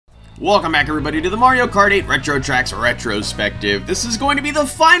Welcome back, everybody, to the Mario Kart 8 Retro Tracks Retrospective. This is going to be the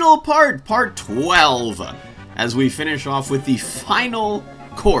final part, part 12, as we finish off with the final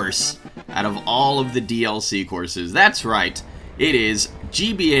course out of all of the DLC courses. That's right, it is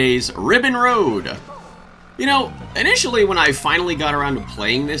GBA's Ribbon Road. You know, initially when I finally got around to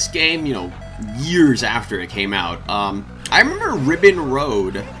playing this game, you know, years after it came out, I remember Ribbon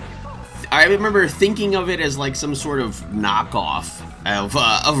Road. I remember thinking of it as like some sort of knockoff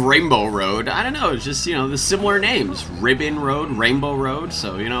of Rainbow Road. I don't know, it's just, you know, the similar names. Ribbon Road, Rainbow Road,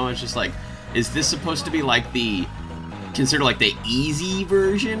 so, you know, it's just like, is this supposed to be like the, considered like the easy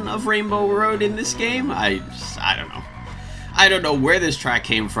version of Rainbow Road in this game? I don't know. I don't know where this track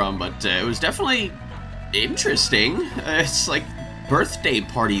came from, but it was definitely interesting. It's like birthday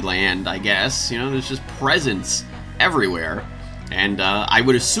party land, I guess. You know, there's just presents everywhere. And I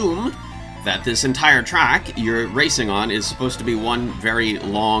would assume that this entire track you're racing on is supposed to be one very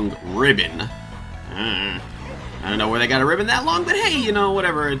long ribbon. I don't know where they got a ribbon that long, but hey, you know,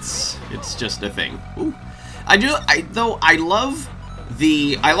 whatever. It's just a thing. Ooh. I love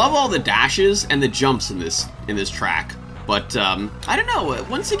all the dashes and the jumps in this track. But I don't know.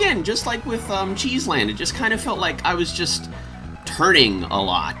 Once again, just like with Cheeseland, it just kind of felt like I was just turning a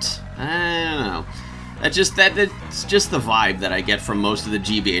lot. I don't know. That's just the vibe that I get from most of the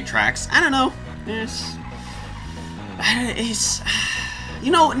GBA tracks. I don't know. It's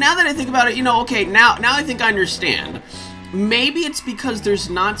you know, now that I think about it, you know, okay, now I think I understand. Maybe it's because there's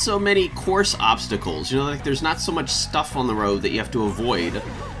not so many course obstacles. You know, like there's not so much stuff on the road that you have to avoid,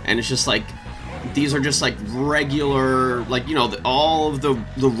 and it's just like these are just like regular, like, you know, all of the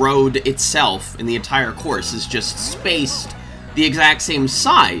road itself in the entire course is just spaced the exact same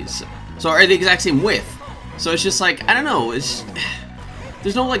size. So, or the exact same width. So it's just like, I don't know,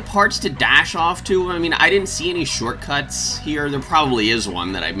 there's no like parts to dash off to. I mean, I didn't see any shortcuts here. There probably is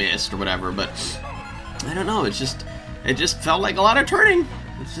one that I missed or whatever, but I don't know, it just felt like a lot of turning.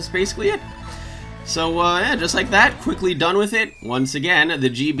 It's just basically it. So, yeah, just like that, quickly done with it. Once again, the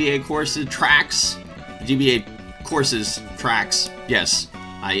GBA courses tracks, yes,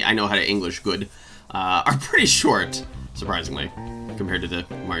 I know how to English good, are pretty short, surprisingly, compared to the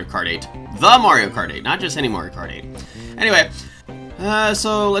Mario Kart 8. The Mario Kart 8, not just any Mario Kart 8. Anyway,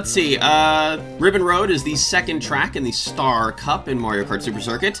 so let's see. Ribbon Road is the second track in the Star Cup in Mario Kart Super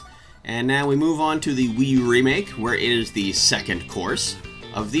Circuit. And now we move on to the Wii U remake, where it is the second course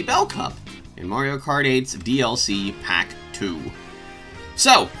of the Bell Cup in Mario Kart 8's DLC Pack 2.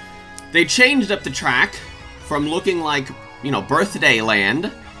 So, they changed up the track from looking like, you know, Birthday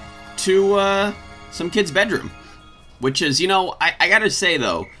Land to some kid's bedroom. Which is, you know, I gotta say,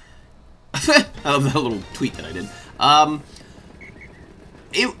 though, I love that little tweet that I did.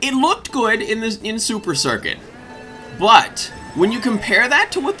 It looked good in Super Circuit, but when you compare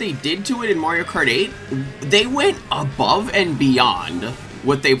that to what they did to it in Mario Kart 8, they went above and beyond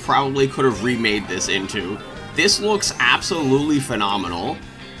what they probably could have remade this into. This looks absolutely phenomenal.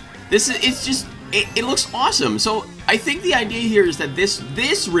 It looks awesome. So I think the idea here is that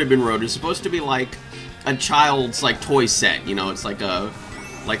this Ribbon Road is supposed to be like a child's like toy set, you know, it's like a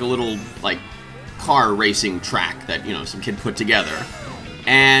little like car racing track that, you know, some kid put together.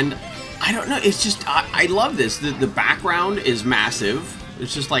 And I don't know, it's just I love this. The background is massive.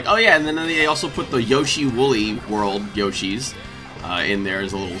 It's just like, oh yeah, and then they also put the Yoshi Woolly World Yoshis in there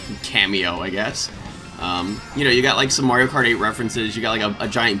as a little cameo, I guess. You know, you got like some Mario Kart 8 references. You got like a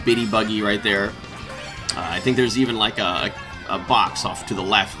giant Biddy Buggy right there. I think there's even like a box off to the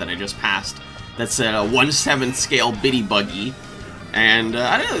left that I just passed that's a 1/7 scale Biddy Buggy. And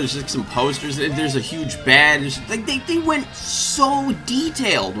I don't know, there's like some posters, there's a huge bed. Like they went so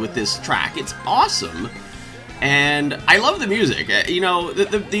detailed with this track. It's awesome. And I love the music. You know,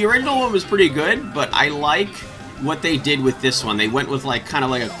 the original one was pretty good, but I like what they did with this one. They went with like kind of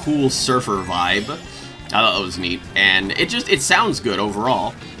like a cool surfer vibe. I thought that was neat. And it sounds good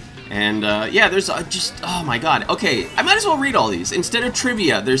overall. And yeah, there's just, oh my god. Okay, I might as well read all these. Instead of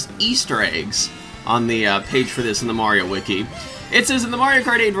trivia, there's Easter eggs on the page for this in the Mario Wiki. It says, in the Mario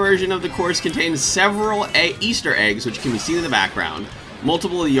Kart 8 version of the course contains several Easter eggs which can be seen in the background.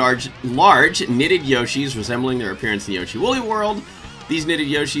 Multiple large knitted Yoshis resembling their appearance in the Yoshi Woolly World. These knitted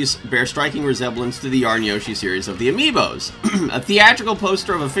Yoshis bear striking resemblance to the Yarn Yoshi series of the Amiibos. A theatrical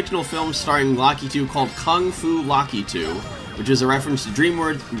poster of a fictional film starring Locky 2 called Kung Fu Locky 2, which is a reference to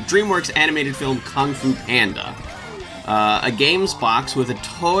DreamWorks' animated film Kung Fu Panda. A games box with a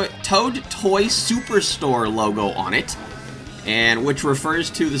Toad Toy Superstore logo on it, and which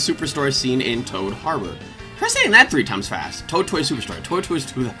refers to the Superstore scene in Toad Harbor. Try saying that 3 times fast. Toad Toy Superstore. Toad Toys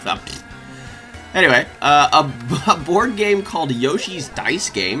 2. Anyway, a board game called Yoshi's Dice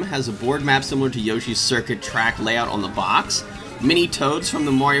Game has a board map similar to Yoshi's Circuit track layout on the box. Mini Toads from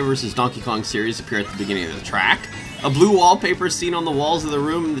the Mario vs. Donkey Kong series appear at the beginning of the track. A blue wallpaper seen on the walls of the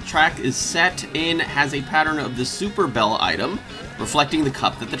room the track is set in has a pattern of the Super Bell item, reflecting the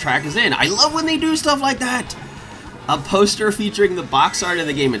cup that the track is in. I love when they do stuff like that! A poster featuring the box art of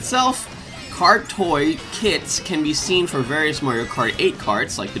the game itself. Kart toy kits can be seen for various Mario Kart 8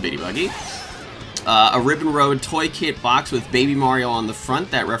 karts, like the Bitty Buggy. A Ribbon Road toy kit box with Baby Mario on the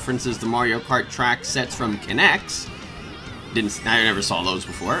front that references the Mario Kart track sets from Kinects. I never saw those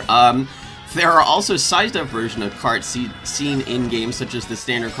before. There are also sized-up versions of karts seen in games such as the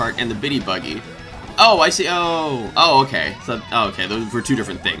Standard Kart and the Bitty Buggy. Oh, I see. Oh, okay. So, okay, those were two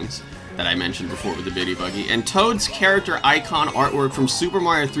different things that I mentioned before with the Bitty Buggy. And Toad's character icon artwork from Super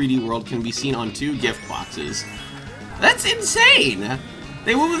Mario 3D World can be seen on 2 gift boxes. That's insane!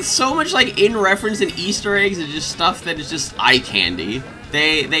 They went with so much, like, in-reference and Easter eggs and just stuff that is just eye candy.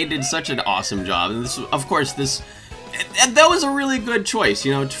 They did such an awesome job. And this, of course, that was a really good choice,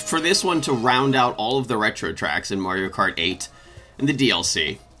 you know, for this one to round out all of the retro tracks in Mario Kart 8 and the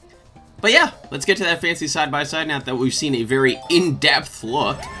DLC. But yeah, let's get to that fancy side-by-side now that we've seen a very in-depth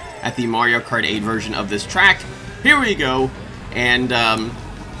look at the Mario Kart 8 version of this track. Here we go, and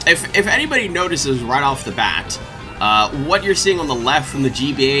if anybody notices right off the bat, what you're seeing on the left from the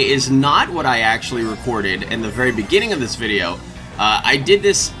GBA is not what I actually recorded in the very beginning of this video. I did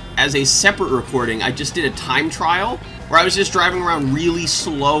this as a separate recording. I just did a time trial where I was just driving around really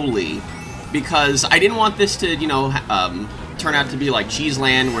slowly because I didn't want this to, you know, turn out to be like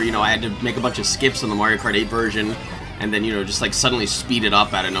Cheeseland where, you know, I had to make a bunch of skips on the Mario Kart 8 version and then, you know, just like suddenly speed it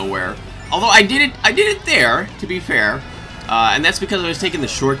up out of nowhere. Although I did it there, to be fair, and that's because I was taking the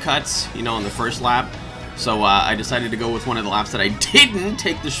shortcuts, you know, on the first lap. So I decided to go with one of the laps that I didn't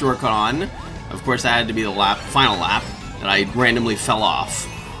take the shortcut on. Of course, that had to be the final lap that I randomly fell off.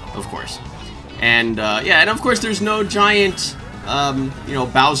 Of course. And, yeah, and of course there's no giant, you know,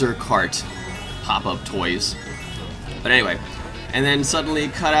 Bowser Kart pop-up toys. But anyway, and then suddenly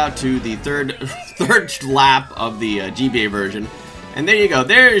cut out to the third lap of the GBA version. And there you go,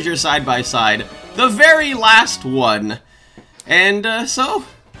 there's your side-by-side, the very last one. And, so,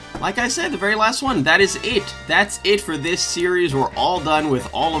 like I said, the very last one, that is it. That's it for this series. We're all done with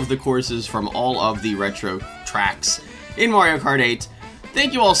all of the courses from all of the retro tracks in Mario Kart 8.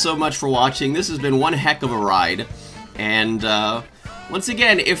 Thank you all so much for watching. This has been one heck of a ride. And once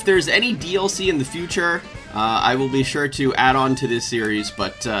again, if there's any DLC in the future, I will be sure to add on to this series.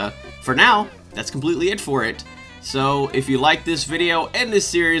 But for now, that's completely it for it. So if you like this video and this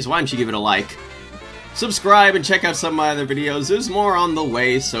series, why don't you give it a like? Subscribe and check out some of my other videos. There's more on the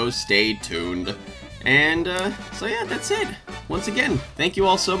way, so stay tuned. And so yeah, that's it. Once again, thank you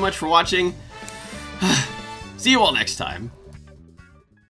all so much for watching. See you all next time.